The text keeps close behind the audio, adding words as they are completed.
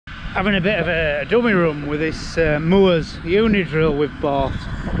having a bit of a dummy run with this Moors Unidrill we've bought,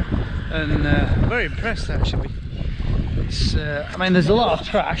 and I'm very impressed actually. It's, I mean, there's a lot of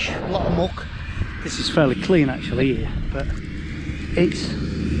trash, a lot of muck. This is fairly clean actually here, but it's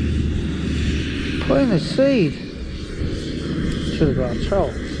putting the seed. Should have got a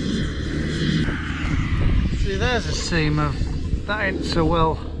trowel. See, there's a seam of that ain't so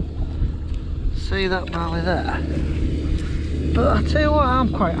well. See that valley there? But I tell you what,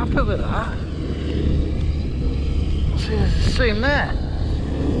 I'm quite happy with that. See, there's a seam there.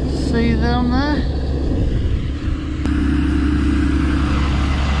 See down there?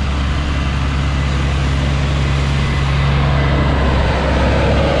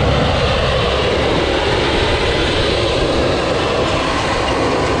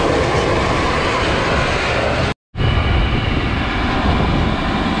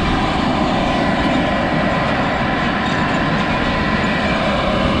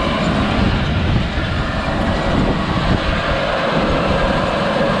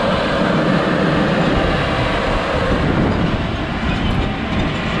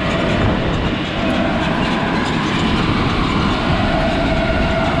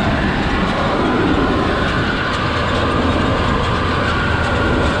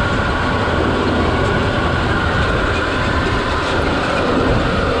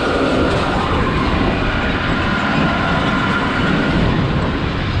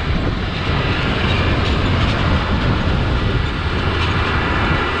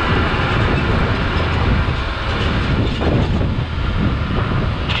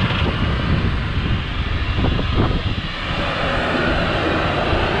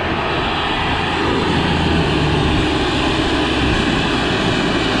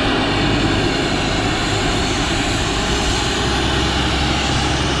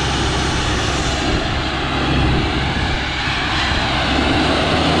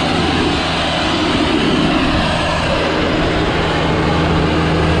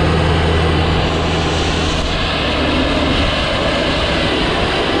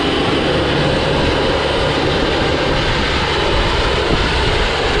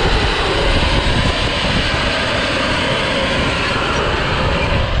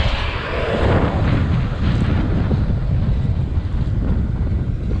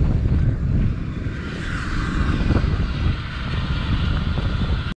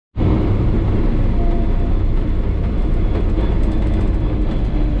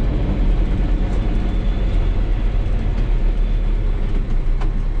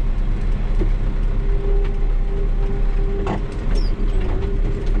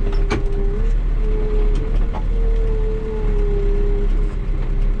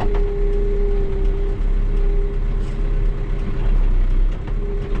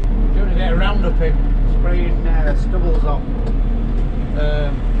 Spraying stubbles off.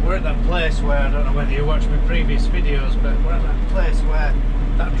 We're at that place where, I don't know whether you watched my previous videos, but we're at that place where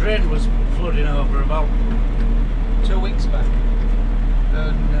that drain was flooding over about 2 weeks back,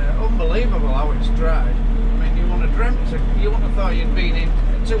 and unbelievable how it's dried. I mean, you wouldn't have thought you'd been in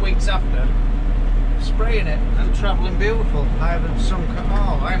 2 weeks after spraying it and travelling beautiful. I haven't sunk at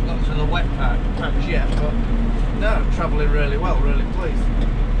all. I haven't got to the wet patch yet, but no, travelling really well, really pleased.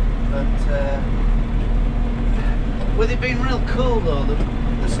 But with it being real cool though, the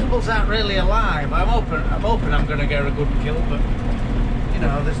stubbles aren't really alive. I'm hoping I'm going to get a good kill, but you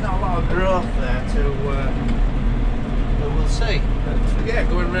know, there's not a lot of growth there but we'll see. But yeah,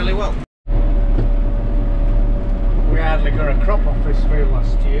 going really well. We hardly got a crop off this field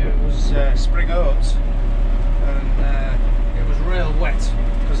last year. It was spring oats, and it was real wet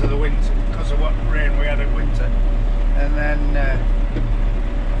because of the winter, because of what rain we had in winter, and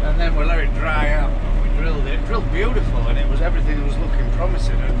then we let it dry out. It drilled beautiful, and everything was looking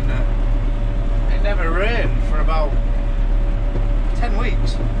promising, and it never rained for about 10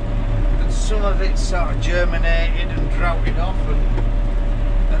 weeks, and some of it sort of germinated and droughted off,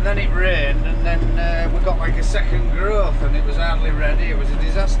 and then it rained, and then we got like a second growth, and it was hardly ready. It was a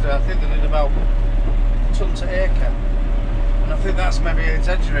disaster. I think they did about a ton to acre, and I think that's maybe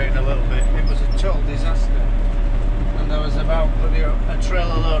exaggerating a little bit. It was a total disaster, and there was about a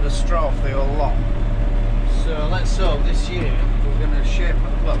trailer load of straw off the whole lot. So let's hope this year we're going to shape,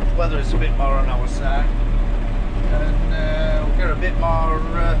 well, weather is a bit more on our side, and we'll get a bit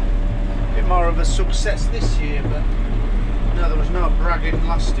more of a success this year. But no, there was no bragging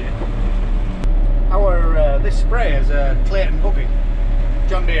last year. Our this spray is a Clayton buggy,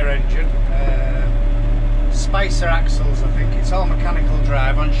 John Deere engine, Spicer axles. I think it's all mechanical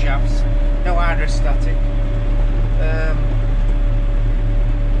drive on shafts, no hydrostatic.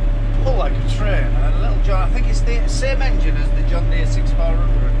 Pull like a train, and a little John. I think it's the same engine as the John Deere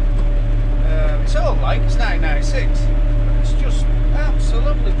 6400.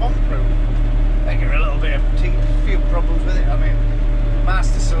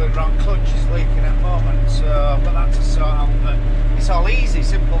 easy,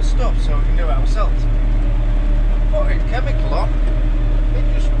 simple stuff, so we can do it ourselves. Putting chemical on,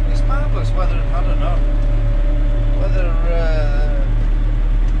 it's marvellous. Whether, I don't know, whether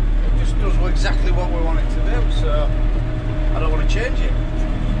it just does exactly what we want it to do, so I don't want to change it.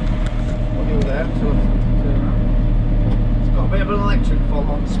 What do there? So it's got a bit of an electric fault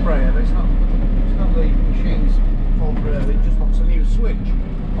on the sprayer, but it's not the machine's fault really, it just wants a new switch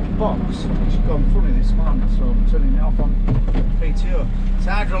on box. It's gone funny this morning, so I'm turning it off on PTO. It's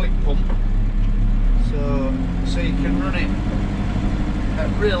a hydraulic pump, so you can run it at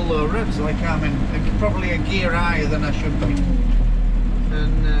real low revs, like I'm in probably a gear higher than I should be,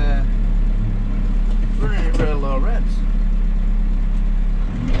 and running at real low revs.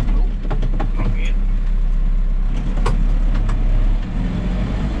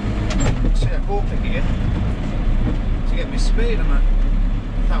 See, I bought it here to get my speed. I'm at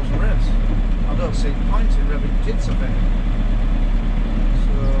 1,000 revs. I don't see the point in revving jits of it.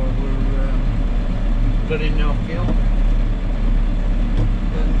 So we're running no fuel.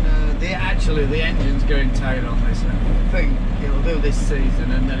 And the engine's going tired on this. I think it'll do this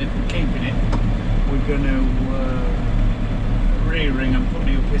season, and then if we're keeping it, we're going to re-ring and put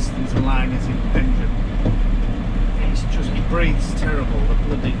new pistons and liners in the engine. It's just, it breathes terrible. The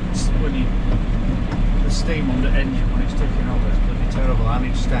bloody the steam on the engine when it's taking over is bloody terrible, and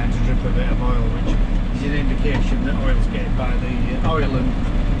it's starting to drip a bit of oil, which is an indication that oil's getting by the oil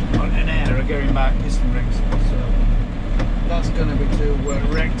and air are going by piston rings. So that's going to be to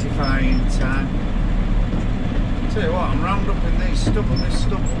rectify in time. Tell you what, I'm round up in these stubble. This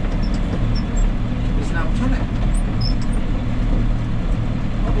stubble is now tonic.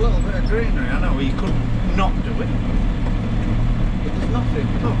 A little bit of greenery. I know you couldn't not do it, but there's nothing.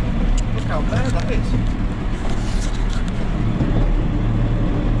 Look how bare that is.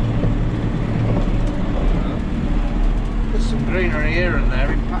 There's some greenery here and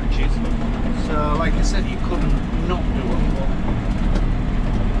there in patches. So, like I said, you couldn't not do it.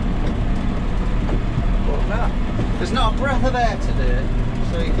 But no, there's not a breath of air today,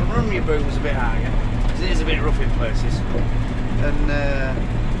 so you can run your booms a bit higher. It is a bit rough in places, and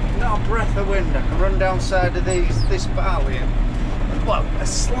not a breath of wind. I can run down side of this barley, and well, a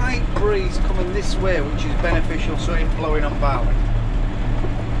slight breeze coming this way, which is beneficial, so it's blowing on barley,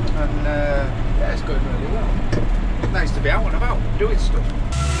 and yeah, it's going really well. It's nice to be out and about doing stuff.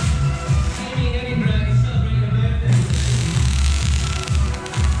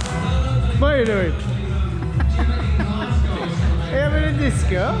 What are you doing? Are you having a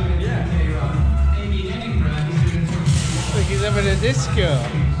disco? Yeah. Look, he's having a disco.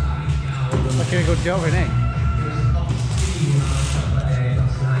 Making a good job, isn't he?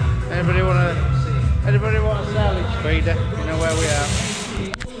 Anybody want a silage feeder? You know where we are.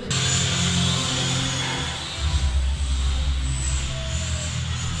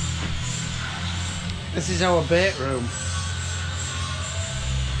 This is our bait room.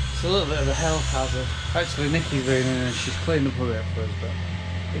 It's a little bit of a health hazard. Actually, Nikki's been in and she's cleaned up a bit for us, but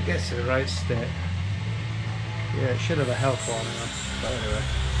it gets to the right state. Yeah, it should have a health warning on, but anyway.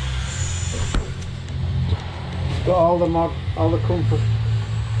 It's got all the comfort,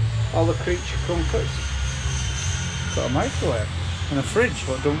 all the creature comforts. It's got a microwave and a fridge,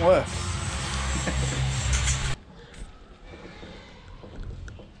 but don't work.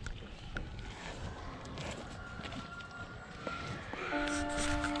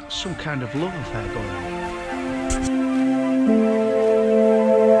 Some kind of love affair going on.